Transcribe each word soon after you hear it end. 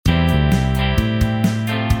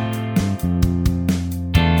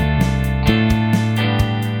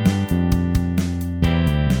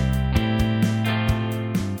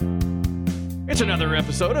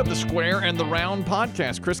episode of the Square and the Round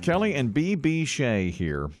podcast. Chris Kelly and BB Shea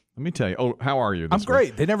here. Let me tell you. Oh, how are you this I'm great.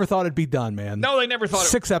 week? They never thought it'd be done, man. No, they never thought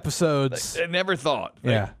 6 episodes. They never thought.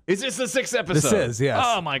 Yeah. Is this the 6th episode? This is, yes.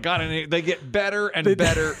 Oh, my God. And they get better and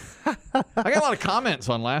better. I got a lot of comments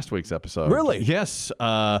on last week's episode. Really? Yes.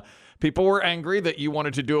 People were angry that you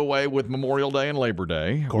wanted to do away with Memorial Day and Labor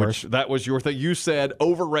Day. Of course. Which that was your thing. You said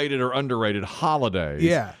overrated or underrated holidays.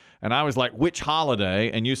 Yeah. And I was like, which holiday?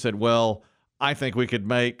 And you said, well, I think we could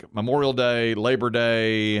make Memorial Day, Labor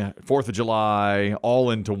Day, 4th of July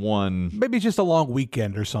all into one. Maybe just a long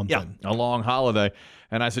weekend or something. Yeah, a long holiday.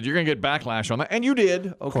 And I said, you're going to get backlash on that. And you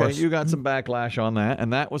did. Okay, you got some backlash on that,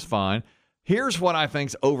 and that was fine. Here's what I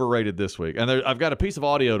think's overrated this week. And I've got a piece of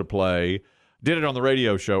audio to play. Did it on the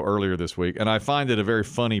radio show earlier this week, and I find it a very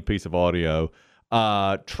funny piece of audio.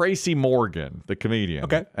 Tracy Morgan, the comedian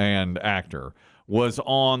and actor, was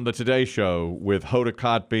on the Today Show with Hoda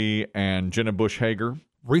Kotb and Jenna Bush Hager.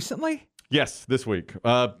 Recently? Yes, this week.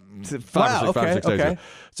 5 or 6 days ago.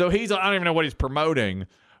 So I don't even know what he's promoting,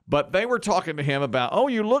 but they were talking to him about, oh,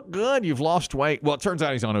 you look good. You've lost weight. Well, it turns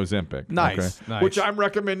out he's on Ozempic. Nice. Which I'm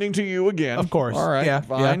recommending to you again. Of course. All right,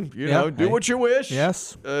 fine. Do what you wish.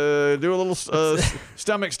 Yes. Do a little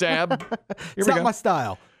stomach stab. It's not my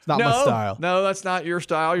style. It's not my style. No, that's not your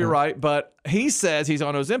style. You're right. But he says he's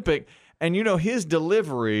on Ozempic. And, his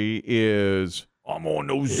delivery is, I'm on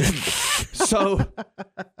Ozempic. So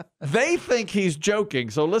they think he's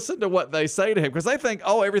joking. So listen to what they say to him, because they think,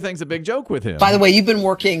 oh, everything's a big joke with him. By the way, you've been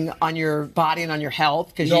working on your body and on your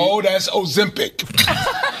health. No, that's Ozempic.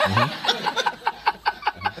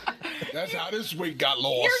 That's how this week got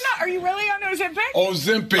lost. You're not. Are you really on Ozempic?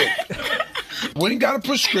 Ozempic. We got a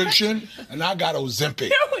prescription, and I got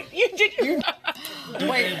Ozempic. No, you did.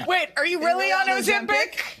 Wait. Are you really on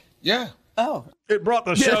Ozempic? Yeah. Oh. It brought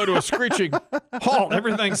the show to a screeching halt.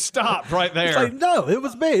 Everything stopped right there. It's like, no, it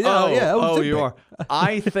was me. You are.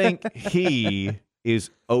 I think he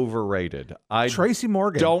is overrated. Tracy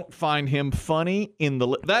Morgan. Don't find him funny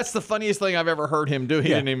that's the funniest thing I've ever heard him do. He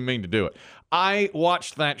didn't even mean to do it. I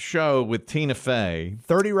watched that show with Tina Fey.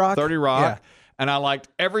 30 Rock. Yeah. And I liked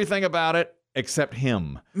everything about it except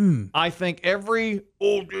him. I think every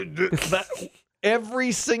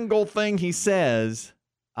single thing he says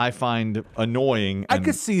I find annoying. I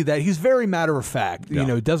could see that. He's very matter of fact.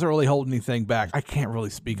 Yeah. Doesn't really hold anything back. I can't really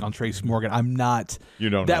speak on Tracy Morgan. I'm not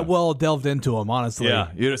well delved into him, honestly.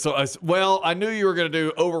 Yeah. So, I knew you were going to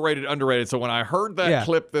do overrated, underrated. So when I heard that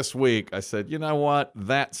clip this week, I said, you know what?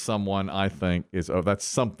 That's something I think is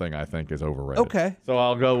overrated. Okay. So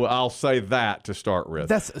I'll say that to start with.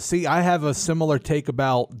 I have a similar take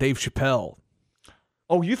about Dave Chappelle.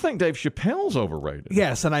 Oh, you think Dave Chappelle's overrated?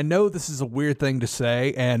 Yes, and I know this is a weird thing to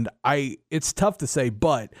say, and it's tough to say,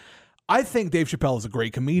 but I think Dave Chappelle is a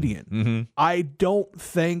great comedian. Mm-hmm. I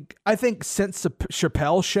think since the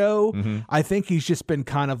Chappelle show, I think he's just been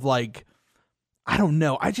kind of like, I don't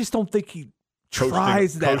know. I just don't think he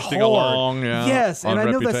tries that hard. Along, yes, and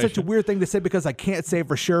I know that's such a weird thing to say because I can't say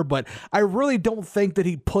for sure, but I really don't think that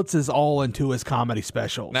he puts his all into his comedy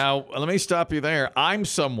specials. Now, let me stop you there. I'm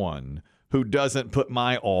someone who doesn't put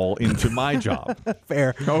my all into my job.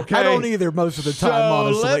 Fair. Okay. I don't either most of the time,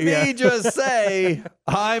 honestly. Let me just say,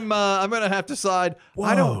 I'm going to have to side.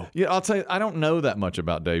 Whoa. I'll tell you, I don't know that much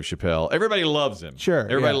about Dave Chappelle. Everybody loves him. Sure.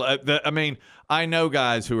 Everybody. I know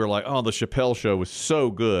guys who are like, oh, the Chappelle show was so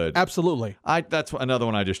good. Absolutely. That's another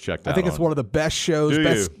one I just checked out. I think it's one of the best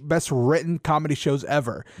shows, best written comedy shows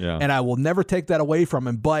ever. Yeah. And I will never take that away from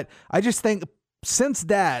him. But I just think since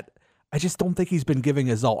that, I just don't think he's been giving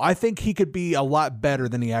his all. I think he could be a lot better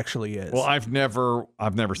than he actually is. Well, I've never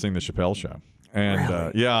seen the Chappelle show.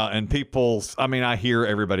 And really? and people, I hear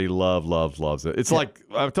everybody loves it. It's like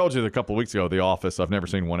I've told you a couple of weeks ago, The Office. I've never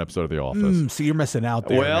seen one episode of The Office. So you're missing out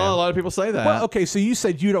there. Well, man. A lot of people say that. Well, okay, so you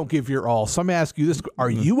said you don't give your all. So let me ask you this. Are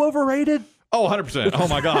you overrated? Oh, 100%. Oh,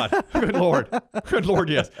 my God. Good Lord. Good Lord,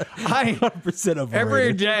 yes. 100% overrated.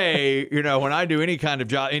 Every day, when I do any kind of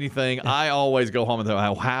job, anything, I always go home and think,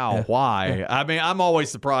 how, why? I mean, I'm always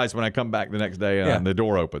surprised when I come back the next day and the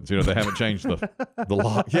door opens. They haven't changed the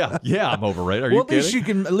lock. Yeah, I'm overrated. Are you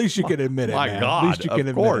kidding? At least you can admit it, My man. God, at least you can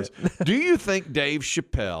of course. Admit it. Do you think Dave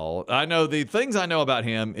Chappelle, I know the things I know about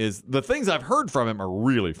him is the things I've heard from him are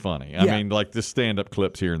really funny. I mean, like the stand-up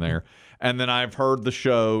clips here and there. And then I've heard the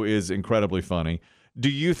show is incredibly funny. Do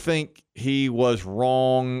you think he was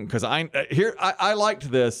wrong? Because I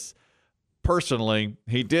liked this personally.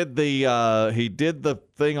 He did the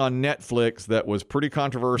thing on Netflix that was pretty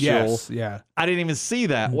controversial. Yes, yeah. I didn't even see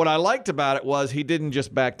that. What I liked about it was he didn't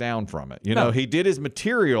just back down from it. He did his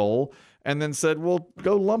material and then said, well,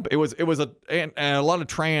 go lump it. It was and a lot of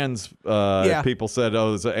trans people said,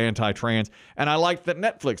 oh, it's anti-trans. And I like that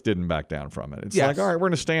Netflix didn't back down from it. It's like, all right, we're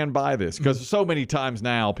going to stand by this. Because so many times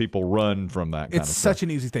now people run from that kind of stuff. It's such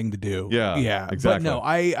an easy thing to do. Yeah, exactly. But no,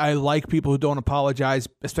 I like people who don't apologize,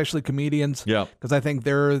 especially comedians. Yeah. Because I think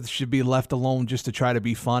they should be left alone just to try to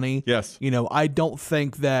be funny. Yes. I don't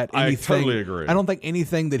think that anything. I totally agree. I don't think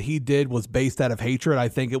anything that he did was based out of hatred. I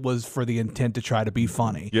think it was for the intent to try to be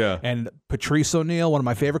funny. Yeah. And Patrice O'Neal, one of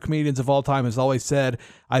my favorite comedians of all time, has always said,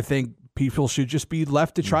 I think people should just be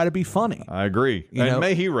left to try to be funny. I agree.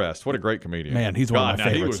 May he rest. What a great comedian. Man, he's one of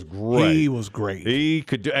my favorites. He was great. He was great. He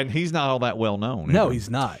could do, and he's not all that well known. No, he's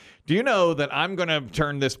not. Do you know that I'm going to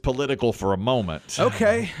turn this political for a moment?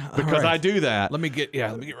 Okay. Because I do that. Let me get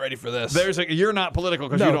ready for this. You're not political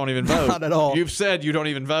because you don't even vote. Not at all. You've said you don't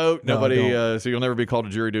even vote. No, Nobody, so you'll never be called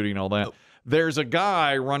to jury duty and all that. Nope. There's a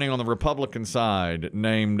guy running on the Republican side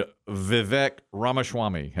named Vivek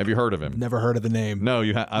Ramaswamy. Have you heard of him? Never heard of the name. No,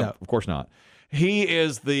 No. of course not. He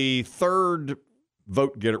is the third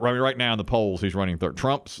vote getter. I mean, right now in the polls, he's running third.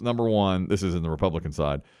 Trump's number one. This is in the Republican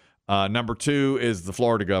side. Number two is the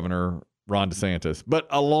Florida governor, Ron DeSantis, but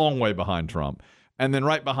a long way behind Trump. And then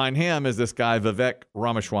right behind him is this guy, Vivek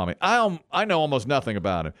Ramaswamy. I know almost nothing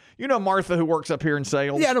about him. You know Martha, who works up here in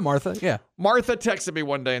sales? Yeah, I know Martha. Yeah. Martha texted me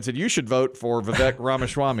one day and said, you should vote for Vivek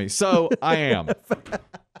Ramaswamy. So I am.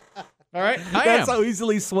 All right? That's how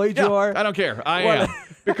easily swayed you are. I don't care. I am.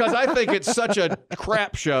 Because I think it's such a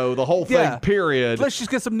crap show, the whole thing, period. Let's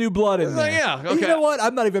just get some new blood in there. Yeah, okay. You know what?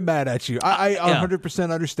 I'm not even mad at you. I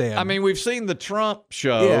 100% understand. I mean, we've seen the Trump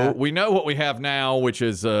show. Yeah. We know what we have now, which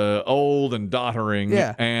is old and doddering.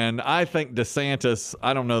 Yeah. And I think DeSantis,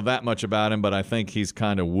 I don't know that much about him, but I think he's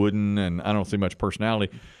kind of wooden, and I don't see much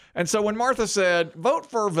personality. And so when Martha said, vote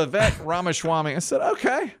for Vivek Ramaswamy, I said,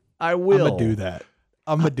 okay, I will. I'm going to do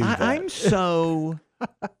that. I'm so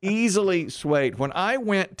easily swayed. When I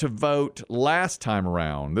went to vote last time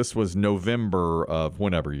around, this was November of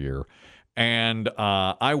whenever year, and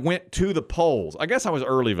I went to the polls. I guess I was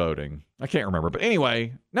early voting. I can't remember. But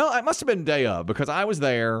anyway, no, it must have been day of because I was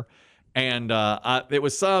there, and it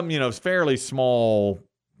was some, fairly small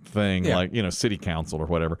thing like, city council or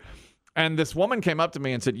whatever. And this woman came up to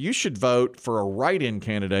me and said, you should vote for a write-in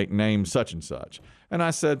candidate named such and such. And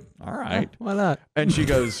I said, all right. Why not? And she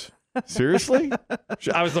goes, seriously?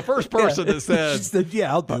 I was the first person that said, she said,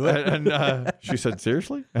 yeah, I'll do it. And she said,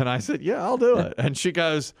 seriously? And I said, yeah, I'll do it. And she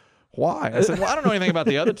goes, why? I said, well, I don't know anything about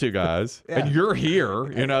the other two guys. And you're here.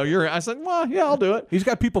 I said, well, yeah, I'll do it. He's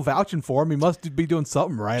got people vouching for him. He must be doing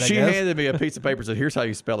something right, She I guess. handed me a piece of paper and said, here's how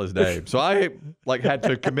you spell his name. So I had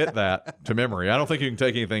to commit that to memory. I don't think you can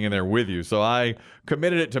take anything in there with you. So I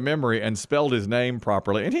committed it to memory and spelled his name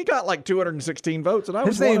properly. And he got like 216 votes. And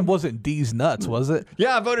his name wasn't D's Nuts, was it?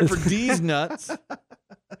 Yeah, I voted for D's Nuts.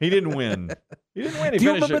 He didn't win. He didn't win. Do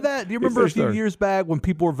you remember that? Do you remember a few years back when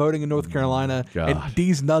people were voting in North Carolina and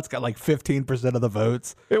D's Nuts got like 15% of the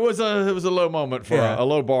votes? It was a low moment for a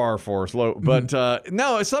low bar for us. But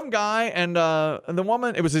no, some guy and the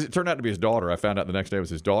woman. It turned out to be his daughter. I found out the next day it was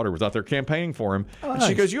his daughter was out there campaigning for him. Oh, and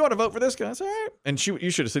she goes, "You ought to vote for this guy." I said, "All right." And you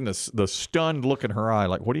should have seen the stunned look in her eye.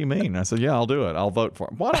 Like, what do you mean? And I said, "Yeah, I'll do it. I'll vote for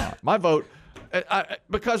him. Why not? My vote."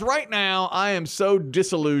 Because right now I am so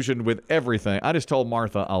disillusioned with everything. I just told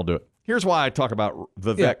Martha I'll do it. Here's why I talk about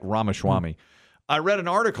Vivek Ramaswamy. I read an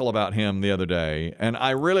article about him the other day, and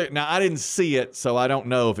I didn't see it, so I don't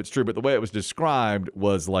know if it's true, but the way it was described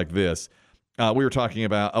was like this. We were talking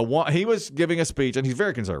about, he was giving a speech, and he's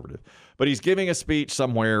very conservative, but he's giving a speech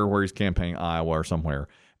somewhere where he's campaigning, Iowa or somewhere,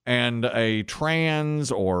 and a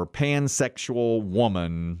trans or pansexual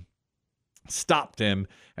woman stopped him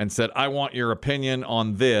and said, I want your opinion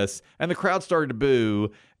on this. And the crowd started to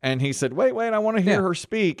boo. And he said, wait, I want to hear her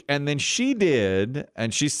speak. And then she did.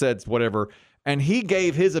 And she said whatever. And he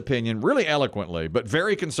gave his opinion really eloquently, but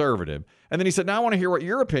very conservative. And then he said, now I want to hear what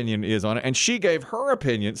your opinion is on it. And she gave her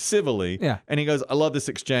opinion civilly. Yeah. And he goes, I love this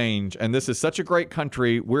exchange. And this is such a great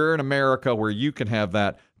country. We're in America where you can have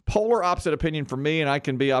that polar opposite opinion from me and I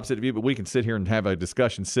can be opposite of you, but we can sit here and have a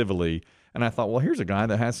discussion civilly. And I thought, well, here's a guy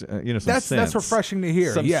that has, some sense. That's refreshing to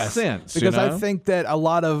hear. Some sense. Because I think that a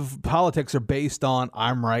lot of politics are based on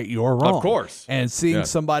I'm right, you're wrong. Of course. And seeing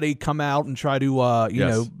somebody come out and try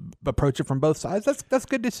to, approach it from both sides, that's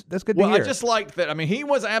good to hear. Well, I just liked that. I mean, he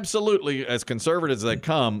was absolutely as conservative as they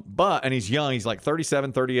come, and he's young. He's like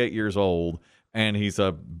 37, 38 years old. And he's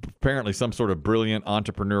apparently some sort of brilliant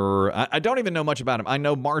entrepreneur. I don't even know much about him. I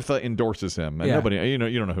know Martha endorses him. And nobody, you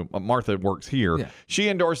don't know who. Martha works here. Yeah. She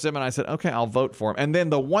endorsed him, and I said, okay, I'll vote for him. And then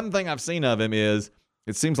the one thing I've seen of him is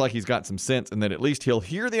it seems like he's got some sense and that at least he'll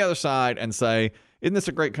hear the other side and say, isn't this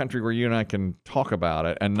a great country where you and I can talk about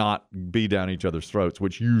it and not be down each other's throats,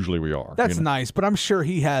 which usually we are. That's nice, but I'm sure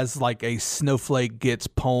he has like a Snowflake Gets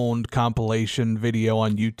Pwned compilation video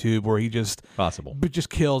on YouTube where he just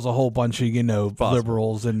kills a whole bunch of,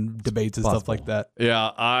 liberals and debates and stuff like that.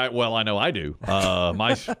 Yeah, I know I do. I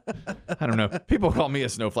don't know. People call me a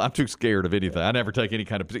snowflake. I'm too scared of anything. I never take any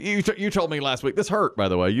kind of. You told me last week. This hurt, by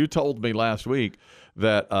the way. You told me last week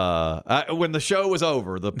that when the show was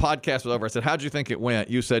over, the podcast was over, I said, how'd you think it went?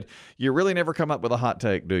 You said, you really never come up with a hot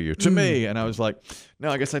take, do you? To me. And I was like, no,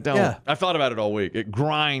 I guess I don't. Yeah. I thought about it all week. It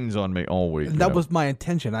grinds on me all week. That was my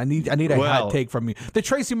intention. I need a hot take from you. The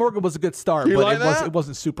Tracy Morgan was a good start, but it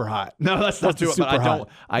wasn't super hot. No, that's not too hot.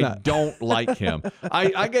 I don't like him.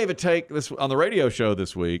 I gave a take on the radio show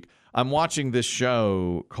this week. I'm watching this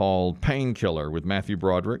show called Painkiller with Matthew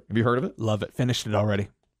Broderick. Have you heard of it? Love it. Finished it already.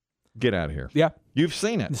 Get out of here. Yeah. You've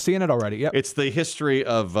seen it. Seen it already, yep. It's the history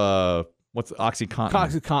of, what's OxyContin?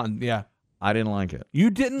 OxyContin, yeah. I didn't like it. You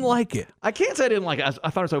didn't like it? I can't say I didn't like it. I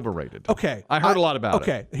thought it was overrated. Okay. I heard a lot about it.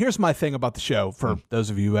 Okay. Here's my thing about the show for those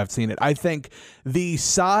of you who have seen it. I think the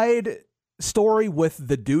side story with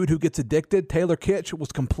the dude who gets addicted, Taylor Kitsch,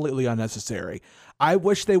 was completely unnecessary. I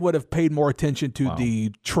wish they would have paid more attention to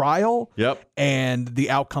the trial and the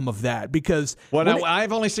outcome of that because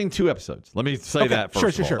I've only seen 2 episodes. Let me say that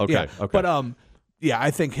first. Sure. Okay. Yeah. Okay. But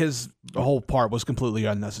I think his whole part was completely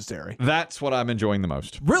unnecessary. That's what I'm enjoying the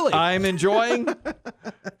most. Really? I'm enjoying.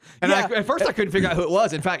 And at first I couldn't figure out who it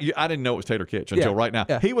was. In fact, I didn't know it was Taylor Kitsch until right now.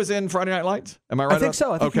 Yeah. He was in Friday Night Lights. Am I right? I think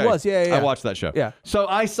so. I think he was. Yeah. I watched that show. Yeah. So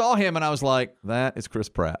I saw him and I was like, that is Chris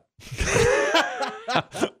Pratt.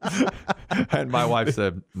 And my wife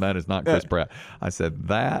said, that is not Chris Pratt. I said,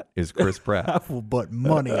 that is Chris Pratt. I will put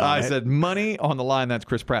money on it. I said, money on the line, that's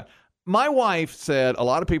Chris Pratt. My wife said a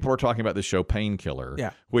lot of people are talking about this show Painkiller,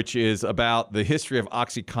 which is about the history of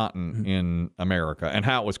OxyContin in America and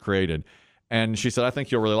how it was created. And she said, I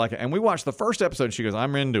think you'll really like it. And we watched the first episode. And she goes,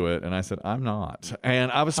 I'm into it. And I said, I'm not.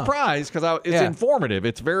 And I was surprised because it's informative.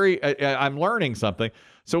 It's very, I'm learning something.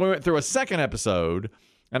 So we went through a second episode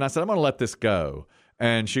and I said, I'm going to let this go.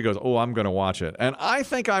 And she goes, oh, I'm going to watch it. And I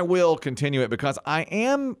think I will continue it because I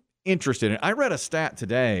am interested in it. I read a stat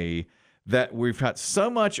today that we've had so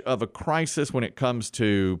much of a crisis when it comes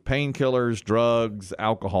to painkillers, drugs,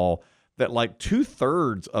 alcohol, that like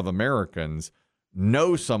 2/3 of Americans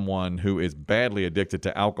know someone who is badly addicted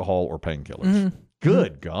to alcohol or painkillers.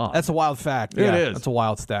 Good God. That's a wild fact. It is. That's a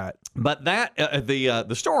wild stat. But that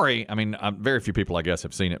the story, I mean, very few people, I guess,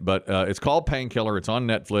 have seen it, but it's called Painkiller. It's on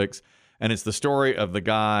Netflix, and it's the story of the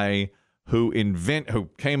guy who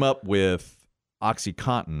came up with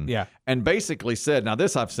OxyContin, and basically said, now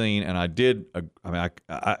this I've seen, and I did.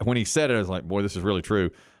 When he said it, I was like, boy, this is really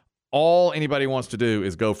true. All anybody wants to do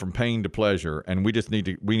is go from pain to pleasure, and we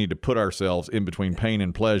need to put ourselves in between pain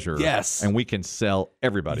and pleasure. Yes, and we can sell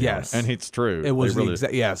everybody. Yes, on it. And it's true. It was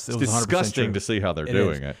yes. It was disgusting to see how they're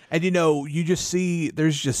doing it. And you just see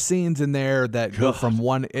there's just scenes in there that go from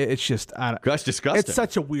one. It's just that's disgusting. It's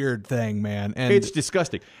such a weird thing, man. And it's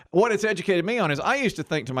disgusting. What it's educated me on is I used to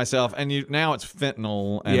think to myself, and now it's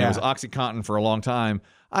fentanyl, and it was OxyContin for a long time.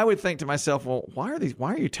 I would think to myself, well, why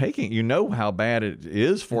are you taking it? You know how bad it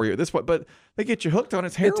is for you. But they get you hooked on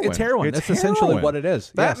its heroin. It's heroin. That's essentially what it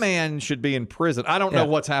is. That man should be in prison. I don't know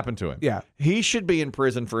what's happened to him. Yeah. He should be in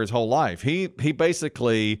prison for his whole life. He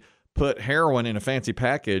basically put heroin in a fancy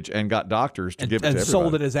package and got doctors to give it to everybody. And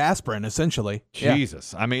sold it as aspirin, essentially.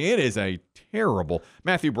 Jesus. I mean, it is a terrible.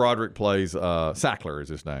 Matthew Broderick plays Sackler is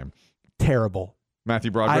his name. Terrible.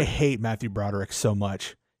 Matthew Broderick. I hate Matthew Broderick so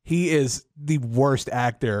much. He is the worst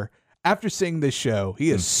actor. After seeing this show, he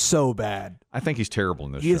is so bad. I think he's terrible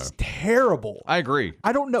in this show. He is terrible. I agree.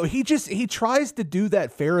 I don't know. He tries to do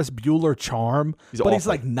that Ferris Bueller charm, but he's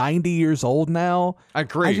like 90 years old now. I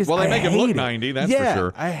agree. They make him look 90, that's for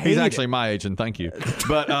sure. He's actually my age, and thank you.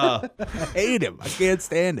 But I hate him. I can't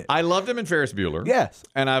stand it. I loved him in Ferris Bueller. Yes.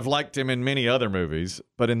 And I've liked him in many other movies,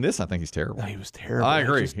 but in this, I think he's terrible. No, he was terrible. I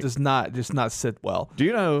agree. He does not sit well. Do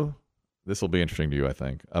you know... This will be interesting to you, I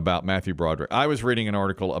think, about Matthew Broderick. I was reading an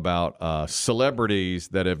article about celebrities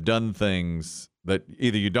that have done things that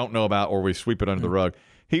either you don't know about or we sweep it under the rug.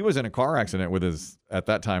 He was in a car accident with his, at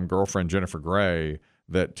that time, girlfriend, Jennifer Grey,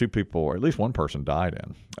 that 2 people, or at least 1 person died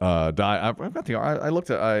in. I've got I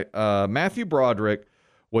looked at Matthew Broderick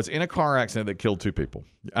was in a car accident that killed 2 people.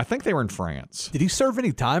 I think they were in France. Did he serve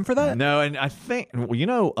any time for that? No, and I think,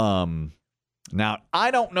 now,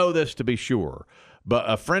 I don't know this to be sure, but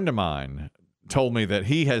a friend of mine told me that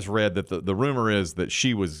he has read that the rumor is that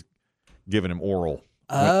she was giving him oral.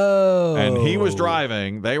 Oh. And he was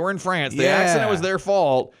driving. They were in France. The accident was their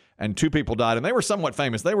fault. and 2 people died, and they were somewhat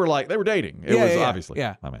famous. They were dating. It was obviously.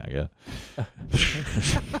 Yeah. I mean, I guess.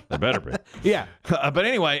 They better be. Yeah. But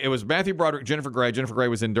anyway, it was Matthew Broderick, Jennifer Grey. Jennifer Grey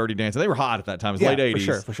was in Dirty Dancing. They were hot at that time. It was late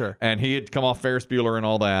 80s. For sure. And he had come off Ferris Bueller and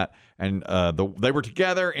all that. And they were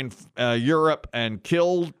together in Europe and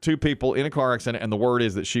killed 2 people in a car accident. And the word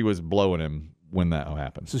is that she was blowing him when that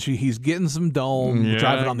happened. So he's getting some dome,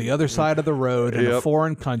 driving on the other side of the road in a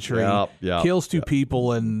foreign country, kills 2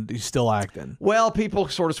 people, and he's still acting. Well, people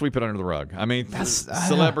sort of sweep it under the rug. I mean,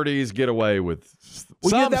 celebrities get away with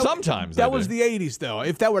sometimes. That was the 80s, though.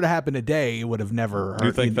 If that were to happen today, it would have never heard.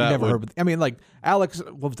 You think that never would? heard? I mean, like Alex,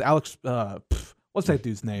 what was Alex? What's that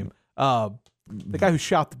dude's name? The guy who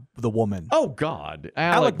shot the woman. Oh, God.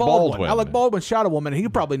 Alec Baldwin. Alec Baldwin shot a woman.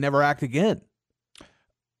 He'd probably never act again.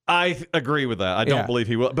 I agree with that. I don't believe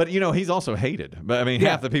he will. But, he's also hated. But I mean,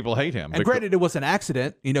 half the people hate him. And granted, it was an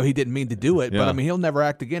accident. He didn't mean to do it. But, I mean, he'll never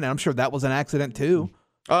act again. And I'm sure that was an accident, too.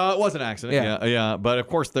 It was an accident. Yeah. But, of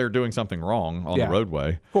course, they're doing something wrong on the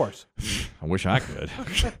roadway. Of course. I wish I could.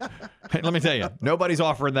 Hey, let me tell you, nobody's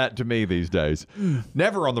offering that to me these days.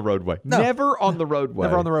 Never on the roadway. No. Never on the roadway.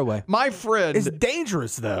 Never on the roadway. My friend. It's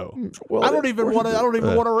dangerous, though. Well, I don't even want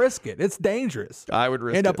to risk it. It's dangerous. I would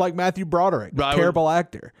risk End up like Matthew Broderick, terrible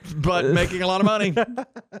actor, but making a lot of money.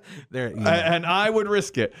 There, and I would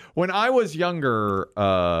risk it. When I was younger,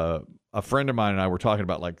 a friend of mine and I were talking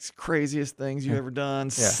about like craziest things you ever done,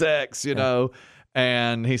 sex, you know.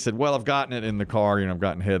 And he said, well, I've gotten it in the car. I've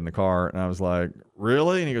gotten head in the car. And I was like,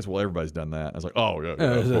 really? And he goes, well, everybody's done that. I was like, oh, yeah.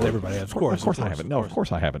 Everybody has. Of course I haven't. No, of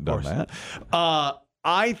course I haven't done that.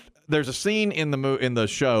 There's a scene in the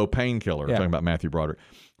show Painkiller, talking about Matthew Broderick,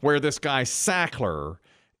 where this guy Sackler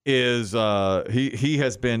is he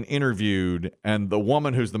has been interviewed, and the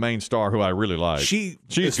woman who's the main star, who I really like, she's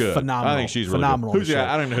good. Phenomenal. I think she's phenomenal. Really good.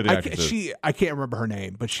 I don't know who the actress is. I can't remember her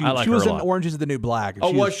name, but she like was in Orange Is the New Black.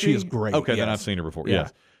 And she is great. Okay, then I've seen her before.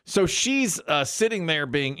 Yes. So she's sitting there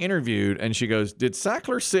being interviewed, and she goes, "Did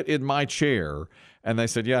Sackler sit in my chair?" And they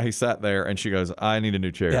said, yeah, he sat there. And she goes, I need a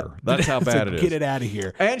new chair. Yep. That's how bad it is. Get it out of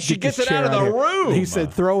here. And she gets it out of the room. He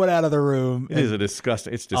said, throw it out of the room. It's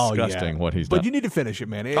disgusting what he's done. But you need to finish it,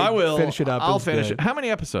 man. I will. Finish it up. I'll finish it. How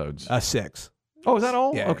many episodes? 6. Oh, is that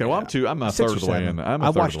all? Yeah, okay, well, I'm a third of the way in. I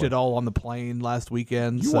watched it all on the plane last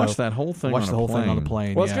weekend. You watched that whole thing on the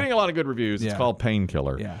plane? Well, it's getting a lot of good reviews. It's called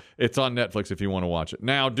Painkiller. Yeah. It's on Netflix if you want to watch it.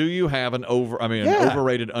 Now, do you have an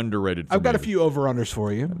overrated, underrated? I've got a few over-unders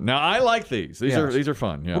for you. Now, I like these. These are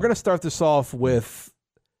fun. Yeah. We're going to start this off with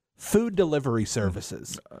food delivery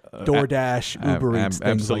services, DoorDash, Uber Eats, things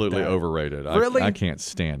absolutely like that. Overrated. Really? I can't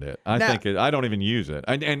stand it. I don't even use it.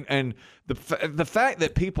 And the fact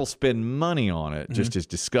that people spend money on it just is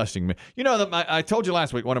disgusting me. I told you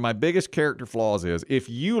last week, one of my biggest character flaws is if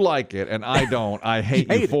you like it and I don't, I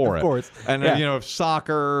hate you for it. Of course. And if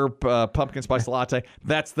soccer, pumpkin spice latte,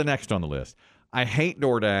 that's the next on the list. I hate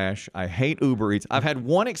DoorDash. I hate Uber Eats. I've had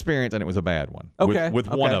one experience, and it was a bad one. With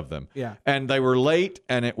one of them. Yeah. And they were late,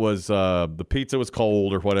 and it was the pizza was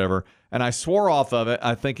cold or whatever. And I swore off of it.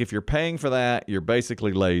 I think if you're paying for that, you're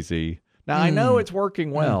basically lazy. Now, I know it's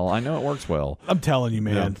working well. I know it works well. I'm telling you,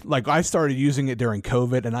 man. Yeah. Like, I started using it during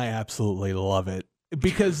COVID, and I absolutely love it.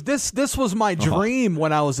 Because this was my dream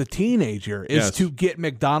when I was a teenager, is to get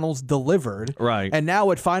McDonald's delivered. Right. And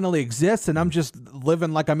now it finally exists, and I'm just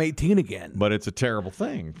living like I'm 18 again. But it's a terrible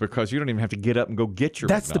thing because you don't even have to get up and go get your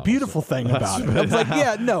That's McDonald's. the beautiful thing about it. I was like,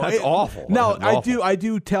 that's awful. No, that's awful. I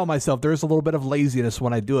do tell myself there's a little bit of laziness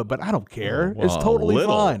when I do it, but I don't care. It's totally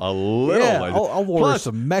fine. A little. Yeah, I'll order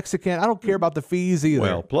some Mexican. I don't care about the fees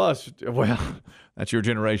either. That's your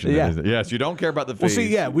generation. Then, isn't it? Yes, you don't care about the fees. Well,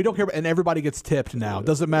 see, we don't care, and everybody gets tipped now.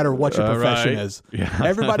 Doesn't matter what your profession is. Yeah.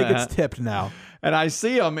 Everybody gets tipped now. And I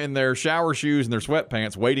see them in their shower shoes and their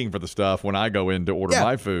sweatpants waiting for the stuff when I go in to order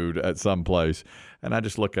my food at some place. And I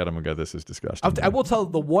just look at them and go, this is disgusting. I will tell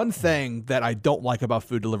the one thing that I don't like about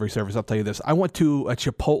food delivery service. I'll tell you this. I went to a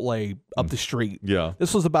Chipotle up the street. Yeah.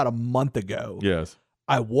 This was about a month ago. Yes.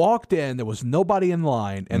 I walked in, there was nobody in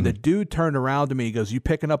line, and the dude turned around to me. He goes, you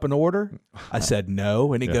picking up an order? I said,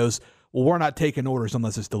 no. And he goes, well, we're not taking orders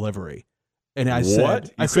unless it's delivery. And I said,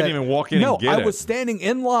 what? You couldn't even walk in and get it? No, I was standing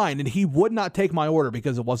in line, and he would not take my order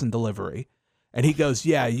because it wasn't delivery. And he goes,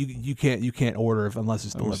 yeah, you can't order unless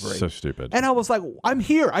it's delivery. So stupid. And I was like, I'm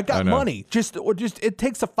here. I got money. Just it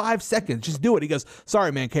takes 5 seconds. Just do it. He goes,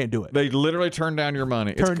 sorry, man, can't do it. They literally turn down your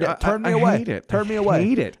money. Turn me away. I hate it. Turn me away. I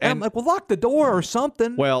hate it. And I'm like, well, lock the door or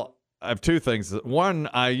something. Well, I have two things. One,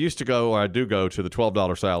 I do go to the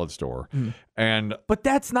 $12 salad store. But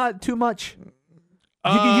that's not too much.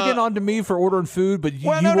 You get on to me for ordering food, but you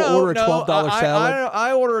will order a $12 salad.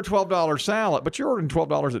 I order a $12 salad, but you're ordering $12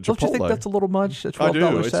 at Chipotle. Don't you think that's a little much? A $12 I do.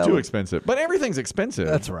 salad? It's too expensive. But everything's expensive.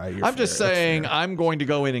 That's right. I'm just saying I'm going to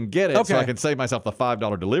go in and get it so I can save myself the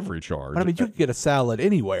 $5 delivery charge. But I mean, you could get a salad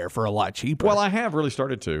anywhere for a lot cheaper. Well, I have really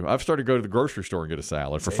started to. I've started to go to the grocery store and get a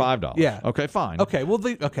salad for $5. Yeah. Okay, fine. Okay. Well,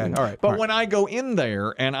 all right. But when I go in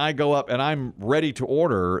there and I go up and I'm ready to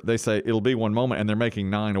order, they say it'll be one moment, and they're making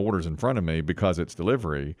 9 orders in front of me because it's delivery.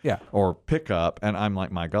 Yeah. Or pickup, and I'm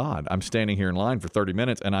like, my God, I'm standing here in line for 30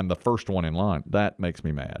 minutes, and I'm the first one in line. That makes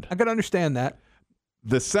me mad. I can understand that.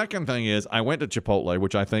 The second thing is I went to Chipotle,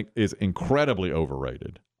 which I think is incredibly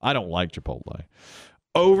overrated. I don't like Chipotle.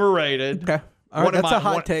 Overrated. Okay. All right, that's a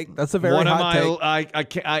hot take. That's a very hot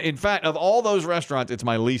take. In fact, of all those restaurants, it's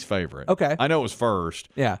my least favorite. Okay. I know it was first.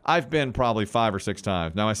 Yeah. I've been probably 5 or 6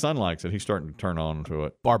 times. Now, my son likes it. He's starting to turn on to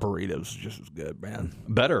it. Barbaritos is just as good, man.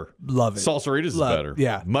 Better. Love it. Salsaritas is better.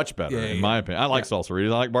 Yeah. Much better, in my opinion. I like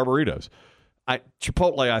Salsaritas. I like Barbaritos.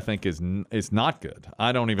 Chipotle, I think, is not good.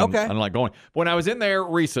 I don't like going. When I was in there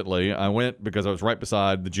recently, I went because I was right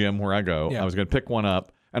beside the gym where I go. Yeah. I was going to pick one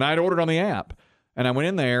up, and I had ordered on the app. And I went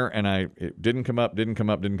in there, and it didn't come up.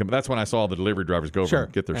 That's when I saw the delivery drivers go over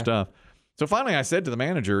and get their stuff. So finally, I said to the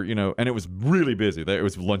manager, and it was really busy. It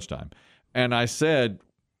was lunchtime. And I said,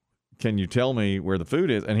 can you tell me where the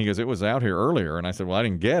food is? And he goes, it was out here earlier. And I said, well, I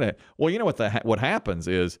didn't get it. Well, you know what happens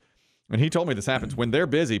is, and he told me this happens, when they're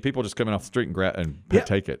busy, people just come in off the street and grab and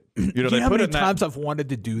take it. Do you know how many times I've wanted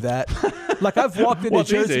to do that? Like I've walked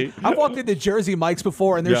into Jersey Mike's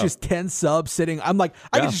before, and there's just 10 subs sitting. I'm like,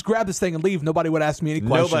 I could just grab this thing and leave. Nobody would ask me any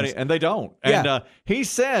questions. Nobody, and they don't. And he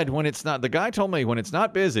said when it's not, the guy told me when it's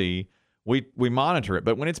not busy, we monitor it,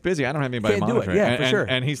 but when it's busy, I don't have anybody monitoring it. Yeah, for sure.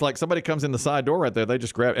 And he's like, somebody comes in the side door right there, they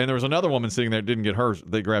just grab. And there was another woman sitting there, didn't get hers.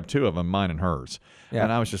 They grabbed 2 of them, mine and hers. Yeah.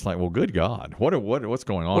 And I was just like, well, good God, what's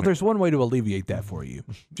going on? Well, there's one way to alleviate that for you.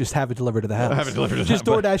 Just have it delivered to the house. Have it delivered to the Just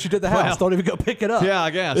house. DoorDash it to the house. Don't even go pick it up. Yeah, I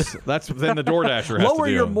guess that's then the DoorDasher has lower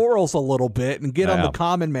to your morals a little bit and get on the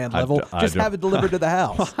common man level. Just have it delivered to the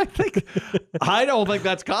house. I don't think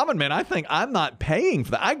that's common man. I think I'm not paying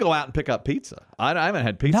for that. I go out and pick up pizza. I haven't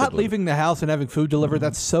had pizza. Not leaving the house and having food delivered.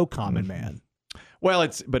 That's so common, man. Well,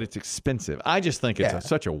 it's expensive. I just think it's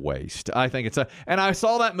such a waste. I think and I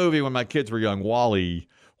saw that movie when my kids were young, Wall-E,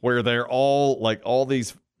 where they're all like all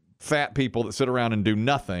these fat people that sit around and do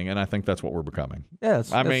nothing, and I think that's what we're becoming. Yeah, Hey,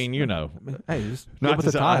 just get with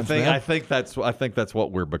the times, I think that's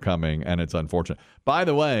what we're becoming, and it's unfortunate. By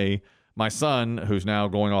the way, my son, who's now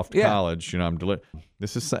going off to college,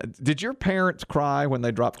 this is sad. Did your parents cry when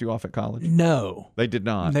they dropped you off at college? No. They did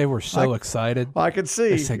not. They were so excited. I could see.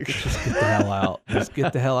 They said, just get the hell out. Just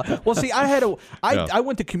get the hell out. Well, see, I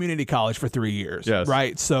went to community college for 3 years,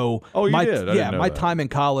 right? So you did? My time in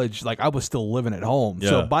college, like I was still living at home. Yeah.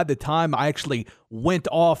 So by the time I actually went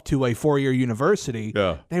off to a 4-year university,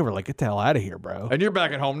 they were like, get the hell out of here, bro. And you're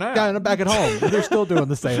back at home now. Yeah, and I'm back at home. They're still doing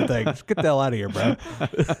the same thing. Just get the hell out of here, bro.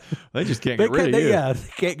 They just can't get rid of you. Yeah, they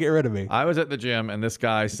can't get rid of me. I was at the gym, and this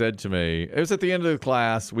guy said to me, it was at the end of the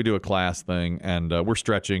class, we do a class thing, and we're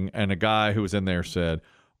stretching, and a guy who was in there said,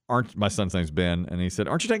 my son's name's Ben, and he said,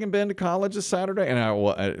 aren't you taking Ben to college this Saturday? And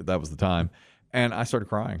that was the time. And I started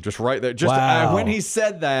crying just right there. When he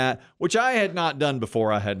said that, which I had not done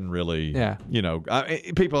before, I hadn't really,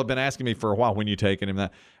 people have been asking me for a while, when you taking him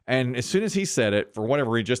that. And as soon as he said it, for whatever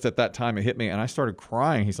reason, just at that time, it hit me, and I started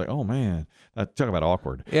crying. He's like, oh, man. Talk about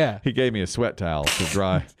awkward. Yeah. He gave me a sweat towel to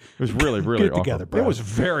dry. It was really, really awkward. Together, bro. It was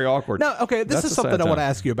very awkward. Now, okay, this is something I want to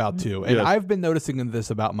ask you about, too. And I've been noticing this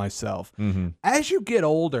about myself. Mm-hmm. As you get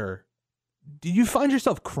older, do you find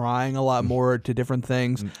yourself crying a lot more to different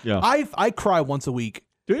things? Yeah. I cry once a week.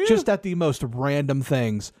 Do you? Just at the most random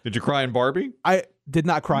things. Did you cry in Barbie? I did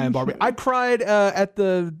not cry in Barbie. I cried at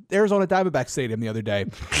the Arizona Diamondback Stadium the other day.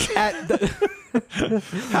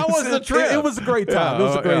 How was the trip? It was a great time. It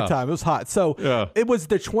was a great time. It was hot. So it was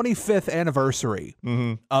the 25th anniversary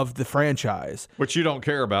of the franchise. Which you don't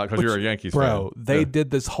care about because you're a Yankees fan. Bro, they did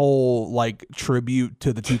this whole tribute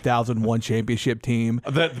to the 2001 championship team.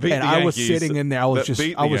 I was sitting in there. I was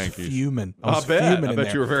fuming. I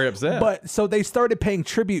bet you were very upset. But so they started paying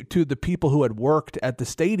tribute to the people who had worked at the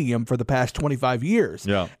stadium for the past 25 years.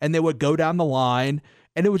 Yeah. And they would go down the line,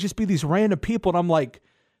 and it would just be these random people. And I'm like,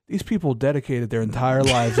 these people dedicated their entire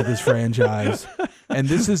lives to this franchise, and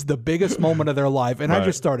this is the biggest moment of their life. And I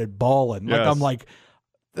just started bawling. Yes. I'm like,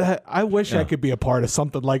 I wish I could be a part of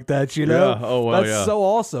something like that, you know? Yeah. Oh, well, That's so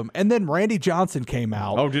awesome. And then Randy Johnson came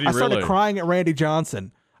out. Oh, did he I started really? crying at Randy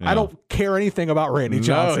Johnson. I don't care anything about Randy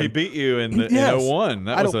Johnson. No, he beat you in 01.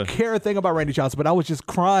 I don't care a thing about Randy Johnson, but I was just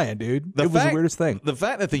crying, dude. It was the weirdest thing. The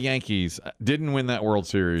fact that the Yankees didn't win that World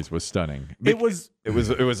Series was stunning. It was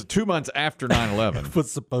 2 months after 9/11. It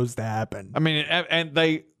was supposed to happen. I mean, and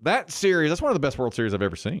that series, that's one of the best World Series I've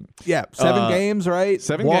ever seen. Yeah, 7 games, right?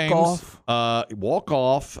 7 walk games. Off. Walk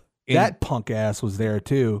off. That punk ass was there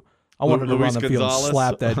too. I wanted to run the field and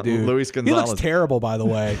slap that dude. Luis Gonzalez. He looks terrible, by the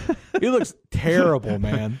way. He looks terrible,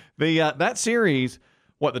 man. That series,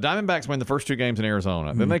 the Diamondbacks win the first 2 games in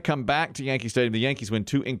Arizona. Then they come back to Yankee Stadium. The Yankees win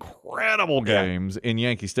 2 incredible games in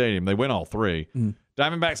Yankee Stadium. They win all 3.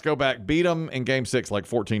 Diamondbacks go back, beat them in Game 6 like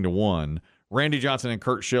 14-1. Randy Johnson and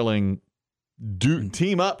Curt Schilling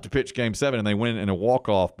team up to pitch Game 7, and they win in a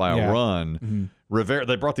walk-off by a run. Rivera,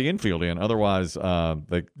 they brought the infield in. Otherwise,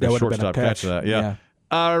 the shortstop catch that. Yeah.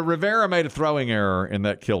 Rivera made a throwing error, and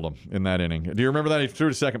that killed him in that inning. Do you remember that? He threw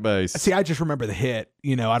to second base. See, I just remember the hit.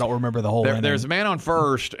 I don't remember the whole inning. There's a man on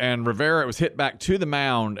first, and Rivera was hit back to the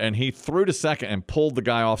mound, and he threw to second and pulled the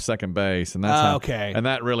guy off second base. And that's okay. And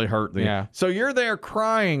that really hurt. So you're there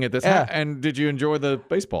crying at this. Yeah. And did you enjoy the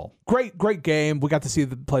baseball? Great game. We got to see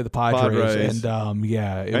play the Padres. And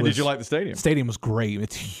did you like the stadium? Stadium was great.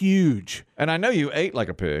 It's huge. And I know you ate like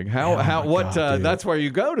a pig. That's where you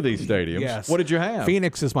go to these stadiums. Yes. What did you have?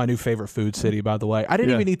 Phoenix is my new favorite food city, by the way. I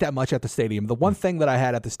didn't even eat that much at the stadium. The one thing that I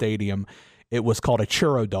had at the stadium, it was called a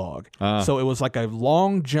churro dog. So it was like a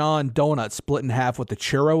Long John donut split in half with the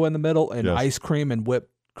churro in the middle and ice cream and whipped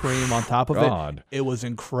cream on top of it. It was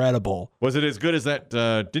incredible. Was it as good as that?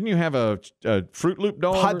 Didn't you have a Fruit Loop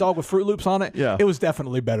dog? Hot dog with Fruit Loops on it? Yeah. It was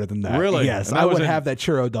definitely better than that. Really? Yes. I would have that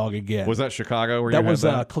churro dog again. Was that Chicago? That was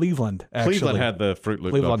Cleveland, actually. Cleveland had the Fruit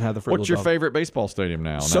Loop Cleveland had the Fruit Loop What's your favorite baseball stadium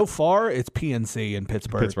now? So far, it's PNC in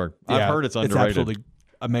Pittsburgh. I've heard it's underrated. It's absolutely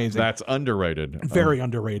amazing. That's underrated. Very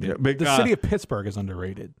underrated. The city of Pittsburgh is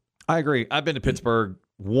underrated. I agree. I've been to Pittsburgh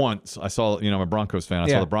once. I saw, I'm a Broncos fan. I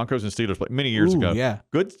saw the Broncos and Steelers play many years ago. Yeah.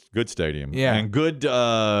 Good stadium. Yeah. And good,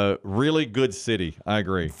 really good city. I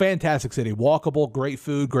agree. Fantastic city. Walkable, great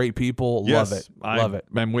food, great people. Yes, Love it.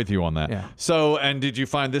 I'm with you on that. Yeah. So, and did you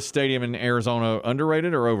find this stadium in Arizona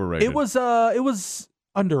underrated or overrated? It was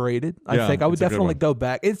underrated. I think I would definitely go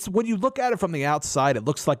back. It's when you look at it from the outside, it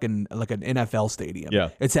looks like an NFL stadium. Yeah,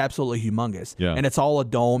 it's absolutely humongous. Yeah, and it's all a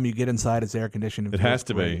dome. You get inside, it's air conditioned. It has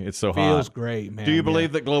to be. It's so hot. Feels great, man. Do you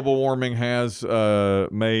believe that global warming has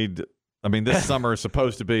made? I mean, this summer is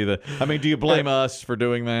supposed to be do you blame us for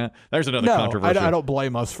doing that? There's another controversy. I don't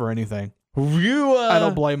blame us for anything. I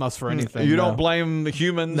don't blame us for anything. You don't blame the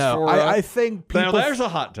humans for I think people, now there's a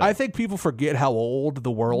hot take. I think people forget how old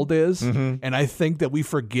the world is, and I think that we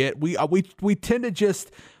forget we tend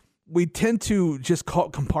to just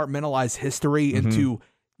compartmentalize history into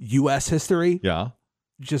U.S. history. Yeah.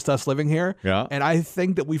 Just us living here. Yeah. And I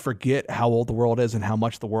think that we forget how old the world is and how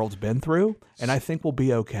much the world's been through, and I think we'll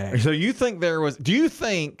be okay. So you think do you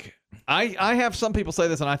think I have some people say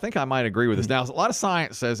this, and I think I might agree with this. Now, a lot of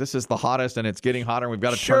science says this is the hottest, and it's getting hotter, and we've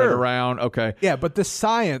got to turn it around. Okay. Yeah, but the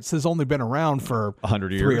science has only been around for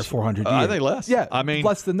 100 years. 300 or 400 years. I think less. Yeah, I mean,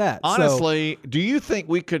 less than that. Honestly, do you think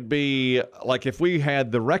we could be, like, if we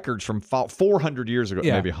had the records from 400 years ago,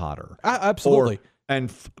 maybe hotter? Absolutely.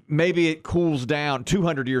 And maybe it cools down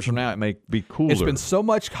 200 years from now. It may be cooler. It's been so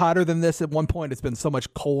much hotter than this at one point. It's been so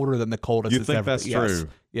much colder than the coldest. You think that's true?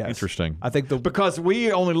 Yes. Interesting. I think because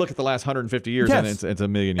we only look at the last 150 years, and it's a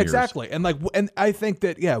million years. Exactly. And I think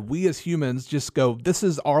that we as humans just go, this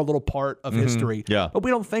is our little part of history. Yeah. But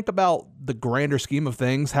we don't think about the grander scheme of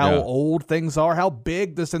things, how old things are, how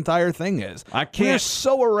big this entire thing is. We're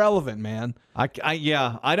so irrelevant, man. I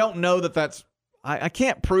don't know that's. I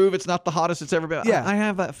can't prove it's not the hottest it's ever been. Yeah. I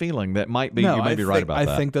have that feeling that might be. You may be right about that.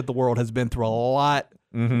 I think that the world has been through a lot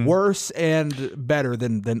worse and better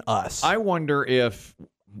than us. I wonder if,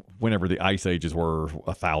 whenever the ice ages were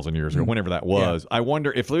 1,000 years ago, whenever that was, I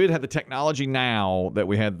wonder if we had the technology now that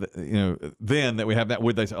we had, then that we have that,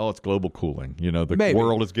 would they say, oh, it's global cooling? The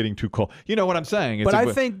world is getting too cold. You know what I'm saying? But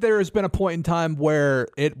I think there has been a point in time where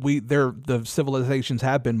the civilizations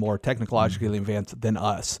have been more technologically advanced than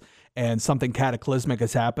us. And something cataclysmic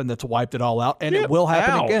has happened that's wiped it all out, and it will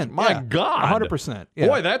happen again. My God, 100%.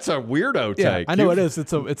 Boy, that's a weirdo take. I know it is.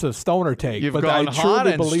 It's a stoner take. You've but gone I hot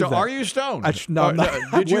truly and believe that. Are you stoned? No,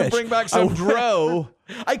 did you bring back some dro?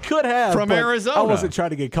 I could have from Arizona. I wasn't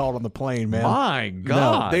trying to get caught on the plane, man. My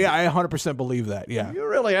God, no, I 100% believe that. Yeah, you're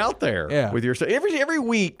really out there. With your every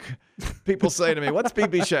week. People say to me, "What's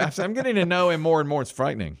BB Shea?" I'm getting to know him more and more. It's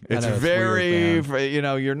frightening. It's very, weird,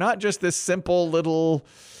 you're not just this simple little.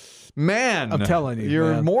 Man, I'm telling you,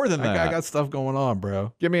 you're more than that. I got stuff going on,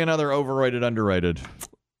 bro. Give me another overrated, underrated.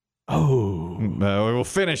 Oh, We'll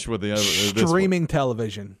finish with the streaming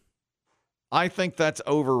television. I think that's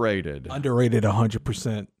overrated. Underrated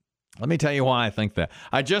 100%. Let me tell you why I think that.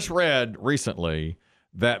 I just read recently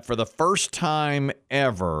that for the first time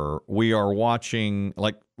ever, we are watching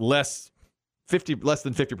like less than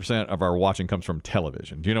 50% of our watching comes from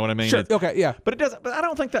television. Do you know what I mean? Sure. Okay. Yeah. But it doesn't. But I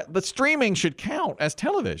don't think that the streaming should count as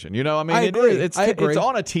television. You know, I mean, I agree. It's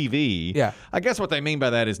on a TV. Yeah. I guess what they mean by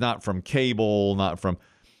that is not from cable, not from.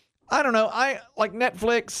 I don't know. I like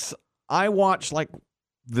Netflix. I watch like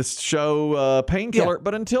this show Painkiller,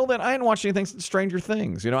 but until then, I hadn't watched anything since Stranger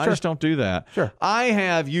Things. You know, I just don't do that. Sure. I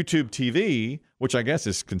have YouTube TV, which I guess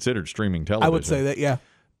is considered streaming television. I would say that. Yeah.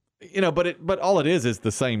 You know, but all it is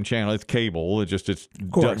the same channel. It's cable. It's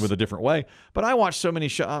done with a different way. But I watch so many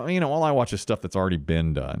shows. You know, all I watch is stuff that's already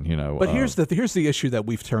been done. You know. But here's the issue that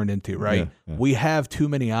we've turned into, right? Yeah. We have too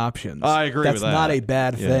many options. I agree with that. That's not a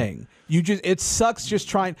bad thing. It sucks just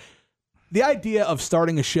trying. The idea of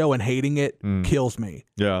starting a show and hating it kills me.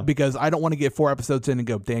 Yeah. Because I don't want to get 4 episodes in and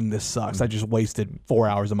go, dang, this sucks. I just wasted 4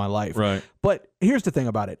 hours of my life. Right. But here's the thing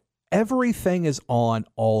about it. Everything is on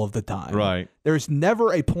all of the time. Right. There's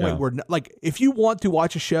never a point where, like, if you want to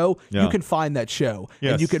watch a show, you can find that show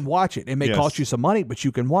and you can watch it. It may cost you some money, but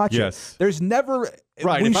you can watch it. There's never.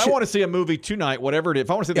 Right. If I want to see a movie tonight, whatever it is,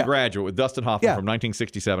 if I want to see The Graduate with Dustin Hoffman from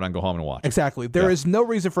 1967, I can go home and watch it. Exactly. There is no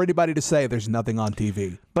reason for anybody to say there's nothing on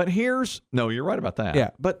TV. But no, you're right about that.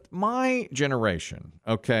 Yeah. But my generation,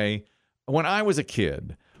 okay, when I was a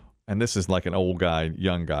kid, and this is like an old guy,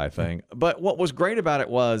 young guy thing. But what was great about it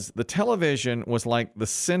was the television was like the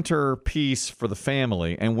centerpiece for the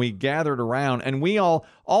family, and we gathered around, and we all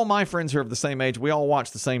my friends who are of the same age, we all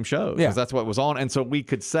watched the same shows because that's what was on, and so we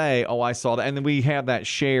could say, "Oh, I saw that," and then we have that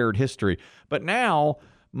shared history. But now,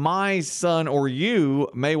 my son or you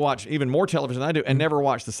may watch even more television than I do and never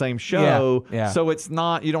watch the same show. So it's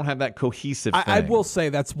not, you don't have that cohesive thing. I will say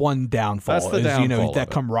that's one downfall. That's the downfall. You know, that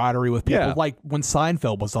camaraderie with people. Like when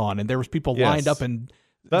Seinfeld was on and there was people lined up in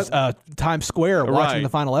Times Square watching the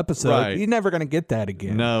final episode. You're never going to get that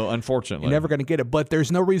again. No, unfortunately. You're never going to get it. But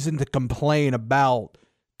there's no reason to complain about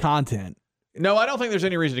content. No, I don't think there's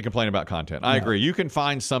any reason to complain about content. I agree. You can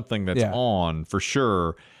find something that's on for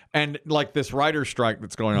sure. And like this writer's strike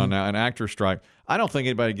that's going on now, an actor's strike, I don't think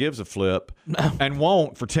anybody gives a flip and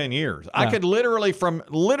won't for 10 years. I could literally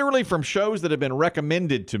from shows that have been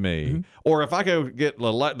recommended to me, or if I could get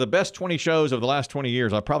the best 20 shows of the last 20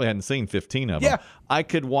 years, I probably hadn't seen 15 of them. I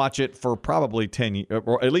could watch it for probably 10 years,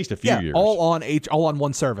 or at least a few years. All on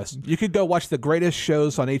one service. You could go watch the greatest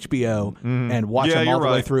shows on HBO and watch them all the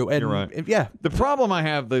way through. And, you're right. The problem I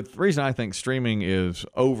have, the reason I think streaming is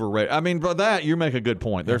overrated, I mean, but that, you make a good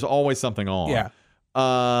point. There's always something on.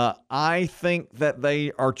 I think that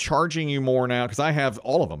they are charging you more now because I have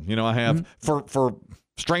all of them. You know, I have for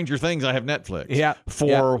Stranger Things, I have Netflix.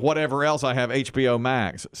 For whatever else, I have HBO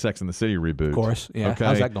Max. Sex and the City reboot. Of course. Yeah. Okay.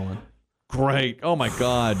 How's that going? Great. Oh my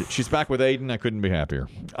God. She's back with Aiden. I couldn't be happier.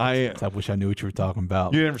 I wish I knew what you were talking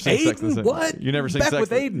about. You never seen Aiden? Sex and the City? What? You never seen back Sex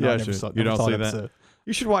with Aiden? Yeah, you don't see that.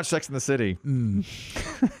 You should watch Sex and the City.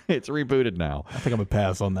 It's rebooted now. I think I'm gonna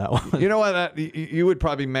pass on that one. You know what? You would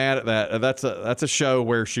probably be mad at that. That's a show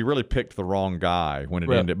where she really picked the wrong guy when it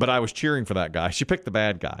ended. But I was cheering for that guy. She picked the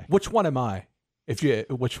bad guy. Which one am I?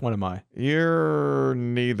 Which one am I? You're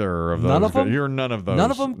neither of those. None of them. You're none of those.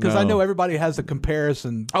 None of them, because I know everybody has a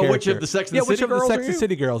comparison. Which of the Sex and the City which of girls the Sex and the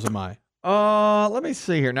City girls am I? Let me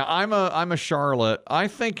see here. Now I'm a Charlotte. I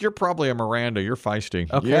think you're probably a Miranda. You're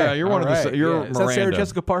feisty. Okay. Yeah, you're one of the. You're Miranda. Is that Sarah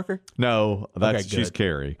Jessica Parker? No, she's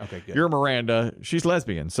Carrie. Okay, good. You're Miranda. She's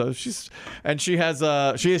lesbian. So she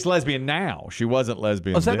is lesbian now. She wasn't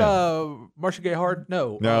lesbian. Was that Marcia Gay Hard?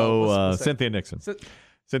 No. No, Cynthia Nixon.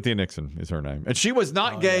 Cynthia Nixon is her name, and she was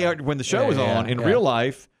not gay when the show was on. In real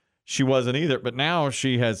life, she wasn't either. But now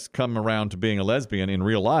she has come around to being a lesbian in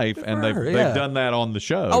real life, and they've done that on the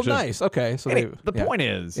show. Oh, nice. Okay, so the point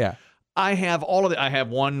is, I have all of it. I have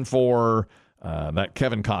one for that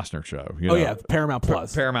Kevin Costner show. You know, Paramount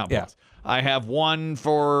Plus. Paramount Plus. I have one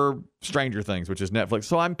for Stranger Things, which is Netflix.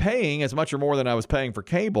 So I'm paying as much or more than I was paying for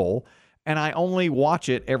cable. And I only watch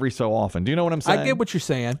it every so often. Do you know what I'm saying? I get what you're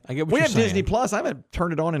saying. We have Disney Plus. I haven't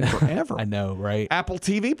turned it on in forever. I know, right? Apple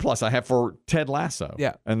TV Plus I have for Ted Lasso.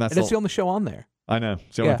 Yeah. And it's the only show on there. I know.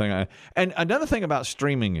 It's the only thing And another thing about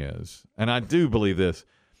streaming is, and I do believe this,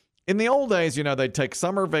 In the old days, they'd take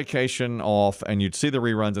summer vacation off and you'd see the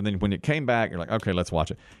reruns. And then when it came back, you're like, okay, let's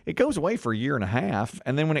watch it. It goes away for a year and a half.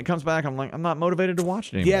 And then when it comes back, I'm like, I'm not motivated to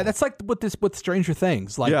watch it anymore. Yeah, that's like with Stranger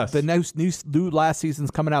Things. Like the new last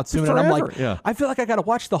season's coming out soon. Forever. And I'm like, I feel like I got to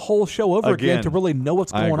watch the whole show over again to really know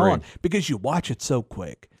what's going on. Because you watch it so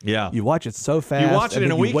quick. Yeah. You watch it so fast. You watch it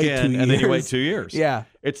in a weekend and then you wait 2 years. Yeah.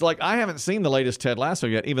 It's like I haven't seen the latest Ted Lasso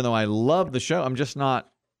yet, even though I love the show. I'm just not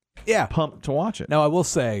pumped to watch it. Now, I will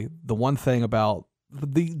say the one thing about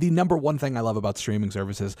the number one thing I love about streaming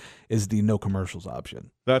services is the no commercials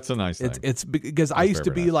option. That's a nice thing. It's because I used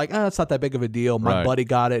to be like, it's not that big of a deal. My buddy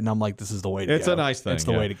got it, and I'm like, this is the way to go. It's a nice thing. It's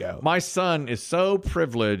the way to go. My son is so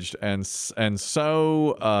privileged and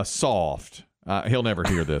so soft. He'll never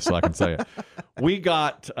hear this, so I can say it. We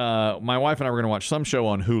got my wife and I were going to watch some show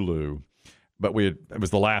on Hulu, but it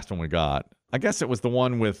was the last one we got. I guess it was the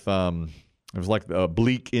one with it was like the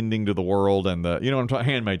bleak ending to the world and what I'm talking,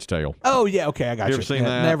 Handmaid's Tale. Oh yeah, okay, I got you. Ever seen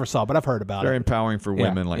that? Never saw, but I've heard about it. Very empowering for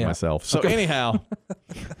women like myself. So anyhow,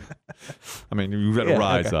 I mean, you've got to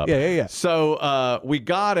rise up. Yeah. So we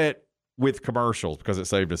got it with commercials because it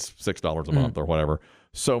saved us $6 a month or whatever.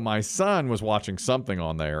 So my son was watching something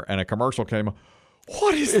on there, and a commercial came.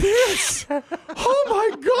 What is this? Oh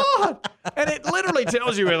my God! And it literally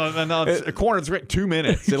tells you in the corner of the screen 2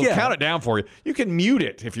 minutes. It'll count it down for you. You can mute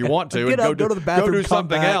it if you want to and go to the bathroom, go do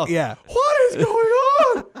something else. Yeah. What is going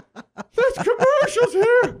on? There's commercials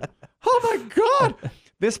here. Oh my God!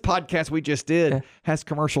 This podcast we just did has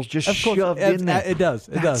commercials just shoved in there. It does.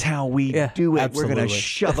 That's how we do it. Absolutely. We're going to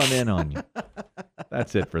shove them in on you.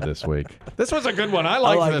 That's it for this week. This was a good one. I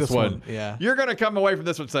like this one. Yeah. You're going to come away from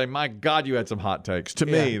this one saying, my God, you had some hot takes. To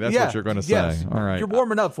me, that's what you're going to say. Yes. All right. You're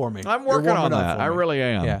warming up for me. I'm working on that. I really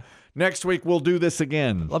am. Yeah. Next week, we'll do this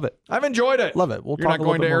again. Love it. I've enjoyed it. Love it. You're not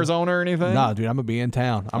going to Arizona or anything? No, dude, I'm going to be in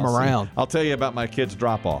town. I'm around. I'll tell you about my kids'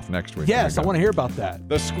 drop-off next week. Yes, I want to hear about that.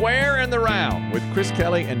 The Square and the Round with Chris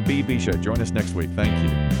Kelly and BB Shea. Join us next week. Thank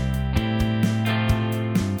you.